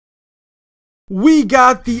We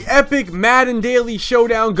got the epic Madden Daily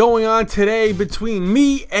Showdown going on today between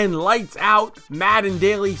me and Lights Out. Madden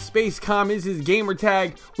Daily Spacecom is his gamer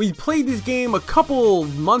tag. We played this game a couple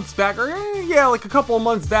months back, like a couple of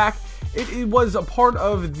months back. It was a part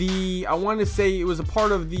of the, I want to say it was a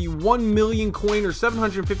part of the 1 million coin or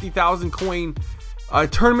 750,000 coin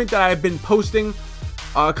tournament that I've been posting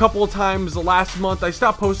a couple of times the last month. I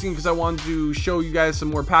stopped posting because I wanted to show you guys some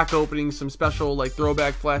more pack openings, some special like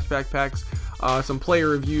throwback, flashback packs, some player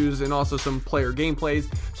reviews, and also some player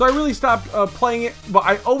gameplays. So I really stopped playing it, but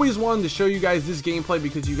I always wanted to show you guys this gameplay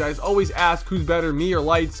because you guys always ask who's better, me or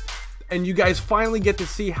Lights, and you guys finally get to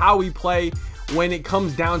see how we play when it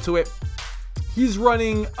comes down to it. He's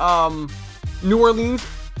running New Orleans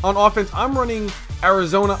on offense. I'm running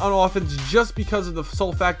Arizona on offense just because of the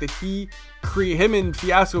sole fact that him and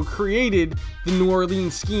Fiasco created the New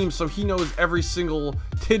Orleans scheme, so he knows every single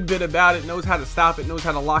tidbit about it, knows how to stop it, knows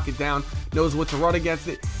how to lock it down, knows what to run against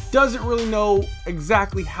it. Doesn't really know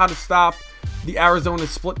exactly how to stop the Arizona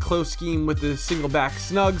split close scheme with the single back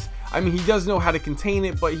snugs. I mean, he does know how to contain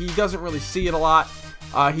it, but he doesn't really see it a lot.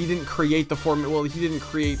 He didn't create the he didn't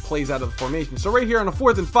create plays out of the formation. So right here on a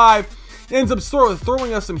 4th and 5, he ends up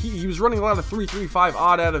throwing us some heat. He was running a lot of 3-3-5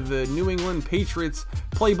 odd out of the New England Patriots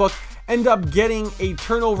playbook. End up getting a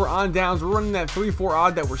turnover on downs. We're running that 3-4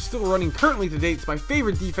 odd that we're still running currently to date. It's my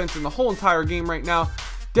favorite defense in the whole entire game right now.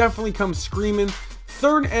 Definitely comes screaming.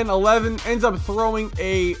 3rd and 11, ends up throwing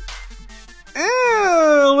a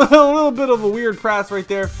little bit of a weird pass right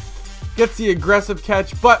there. Gets the aggressive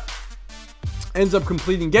catch, but ends up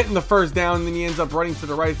getting the first down, and then he ends up running to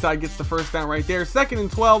the right side, gets the first down right there. 2nd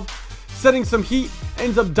and 12, setting some heat,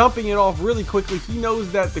 ends up dumping it off really quickly. He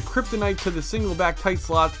knows that the kryptonite to the single back tight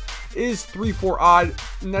slots is 3-4 odd,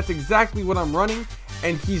 and that's exactly what I'm running,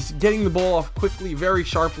 and he's getting the ball off quickly, very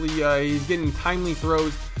sharply. He's getting timely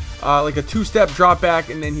throws, like a 2-step drop back,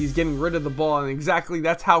 and then he's getting rid of the ball, and exactly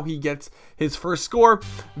that's how he gets his first score.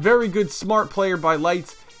 Very good, smart player by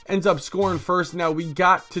Lights. Ends up scoring first. Now we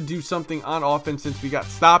got to do something on offense since we got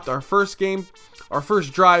stopped our first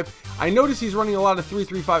drive. I noticed he's running a lot of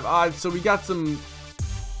 3-3-5 odds, so we got some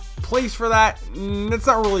plays for that. That's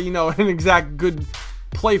not really, an exact good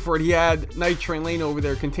play for it. He had Night Train Lane over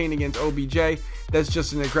there contained against OBJ. That's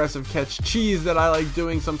just an aggressive catch cheese that I like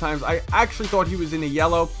doing sometimes. I actually thought he was in a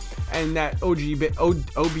yellow and that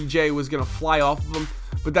OBJ was going to fly off of him,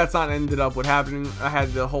 but that's not ended up what happened. I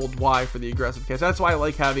had to hold Y for the aggressive catch. That's why I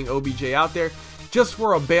like having OBJ out there, just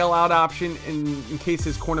for a bailout option in case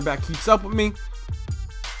his cornerback keeps up with me.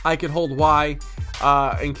 I could hold Y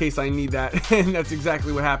in case I need that, and that's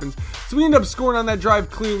exactly what happens. So we end up scoring on that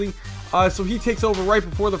drive clearly. So he takes over right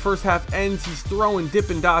before the first half ends. He's throwing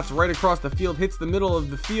dipping dots right across the field, hits the middle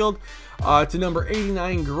of the field to number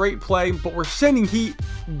 89. Great play, but we're sending heat,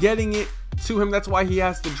 getting it to him. That's why he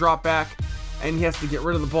has to drop back, and he has to get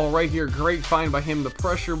rid of the ball right here. Great find by him. The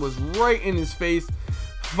pressure was right in his face.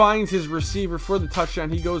 Finds his receiver for the touchdown.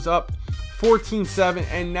 He goes up 14-7,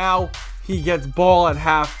 and now he gets ball at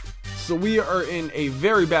half. So we are in a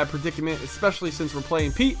very bad predicament, especially since we're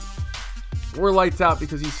playing Pete. We're Lights Out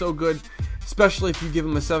because he's so good, especially if you give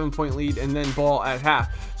him a 7-point lead and then ball at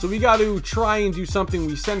half. So we got to try and do something.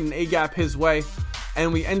 We send an A-gap his way,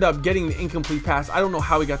 and we end up getting the incomplete pass. I don't know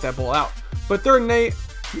how he got that ball out. But 3rd and 8,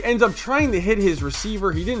 he ends up trying to hit his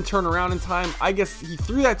receiver. He didn't turn around in time. I guess he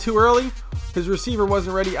threw that too early. His receiver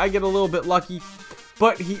wasn't ready. I get a little bit lucky,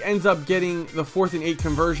 but he ends up getting the 4th and 8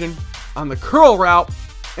 conversion on the curl route.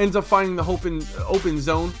 Ends up finding the open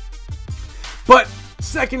zone. But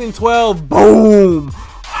 2nd and 12, boom!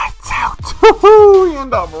 Lights Out. We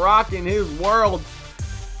end up rocking his world.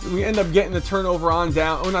 We end up getting the turnover on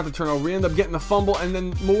down. Oh, not the turnover. We end up getting the fumble, and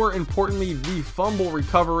then more importantly, the fumble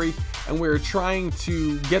recovery. And we're trying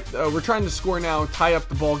to score now, tie up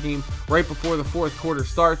the ball game right before the 4th quarter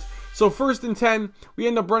starts. So 1st and 10, we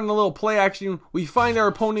end up running a little play action. We find our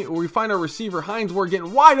opponent, or we find our receiver, Hines Ward,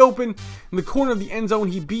 getting wide open in the corner of the end zone.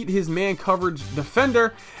 He beat his man coverage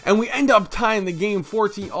defender, and we end up tying the game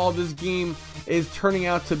 14. All this game is turning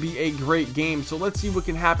out to be a great game. So let's see what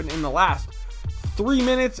can happen in the last 3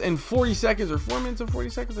 minutes and 40 seconds, or 4 minutes and 40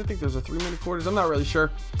 seconds. I think there's a 3-minute quarters. I'm not really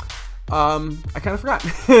sure. I kind of forgot.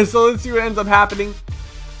 So let's see what ends up happening.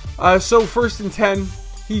 So 1st and 10.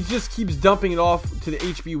 He just keeps dumping it off to the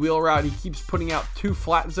HB wheel route. He keeps putting out 2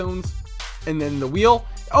 flat zones and then the wheel,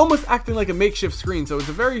 almost acting like a makeshift screen. So it's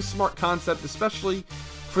a very smart concept, especially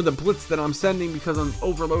for the blitz that I'm sending, because I'm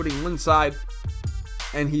overloading one side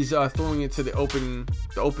and he's throwing it to the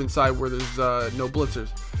open side where there's no blitzers.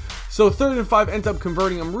 So 3rd and 5 ends up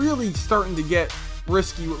converting. I'm really starting to get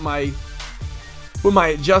risky with my with my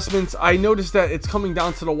adjustments. I noticed that it's coming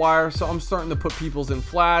down to the wire, so I'm starting to put people's in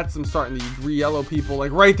flats. I'm starting to re-yellow people.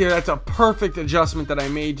 Like right there, that's a perfect adjustment that I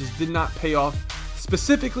made. Just did not pay off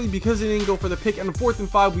specifically because it didn't go for the pick. And on 4th and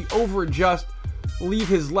 5, we over adjust, leave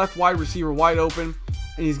his left wide receiver wide open,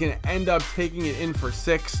 and he's going to end up taking it in for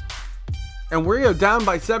 6. And we are down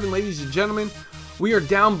by 7, ladies and gentlemen. We are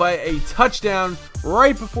down by a touchdown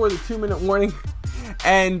right before the 2-minute warning,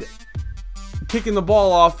 and kicking the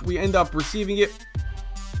ball off, we end up receiving it.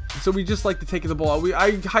 So we just like to take the ball out.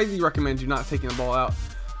 I highly recommend you not taking the ball out,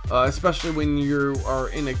 especially when you are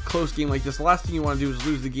in a close game like this. The last thing you want to do is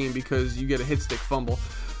lose the game because you get a hit stick fumble.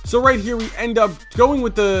 So right here, we end up going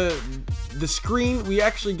with the screen. We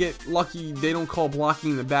actually get lucky. They don't call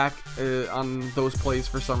blocking in the back on those plays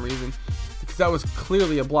for some reason, because that was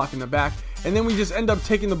clearly a block in the back. And then we just end up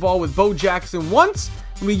taking the ball with Bo Jackson once.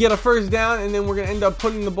 We get a first down, and then we're going to end up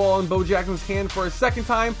putting the ball in Bo Jackson's hand for a second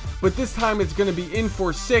time. But this time it's going to be in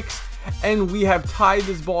for 6. And we have tied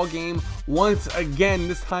this ball game once again,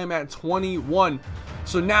 this time at 21.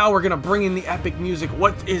 So now we're going to bring in the epic music.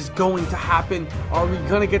 What is going to happen? Are we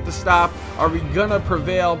going to get the stop? Are we going to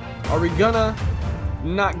prevail? Are we going to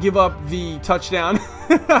not give up the touchdown?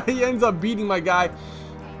 He ends up beating my guy.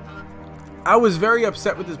 I was very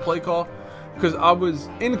upset with this play call, because I was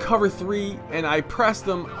in cover 3 and I pressed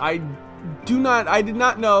them. I did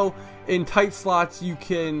not know in tight slots you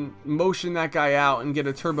can motion that guy out and get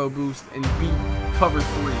a turbo boost and beat cover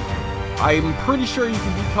 3. I'm pretty sure you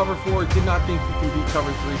can beat cover 4. Did not think you can beat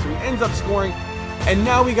cover 3. So he ends up scoring, and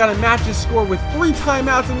now we got to match his score with 3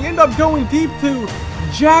 timeouts, and we end up going deep to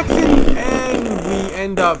Jackson, and we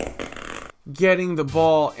end up getting the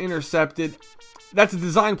ball intercepted. That's a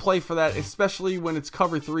design play for that, especially when it's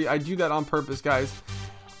cover 3. I do that on purpose, guys.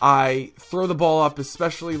 I throw the ball up,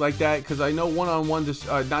 especially like that, because I know one-on-one,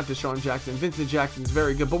 not Deshaun Jackson, Vincent Jackson's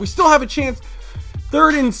very good, but we still have a chance.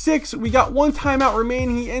 3rd and 6, we got 1 timeout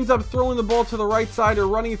remaining. He ends up throwing the ball to the right side or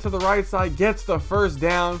running it to the right side, gets the first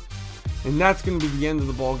down, and that's going to be the end of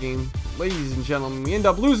the ball game. Ladies and gentlemen, we end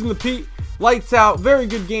up losing to Pete. Lights out. Very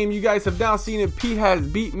good game. You guys have now seen it. Pete has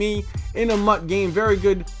beat me in a MUT game. Very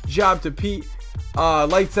good job to Pete.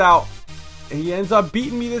 Lights out. He ends up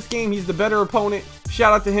beating me this game. He's the better opponent.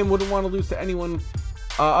 Shout out to him. Wouldn't want to lose to anyone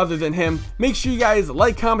other than him. Make sure you guys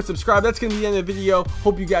like, comment, subscribe. That's going to be the end of the video.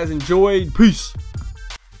 Hope you guys enjoyed. Peace.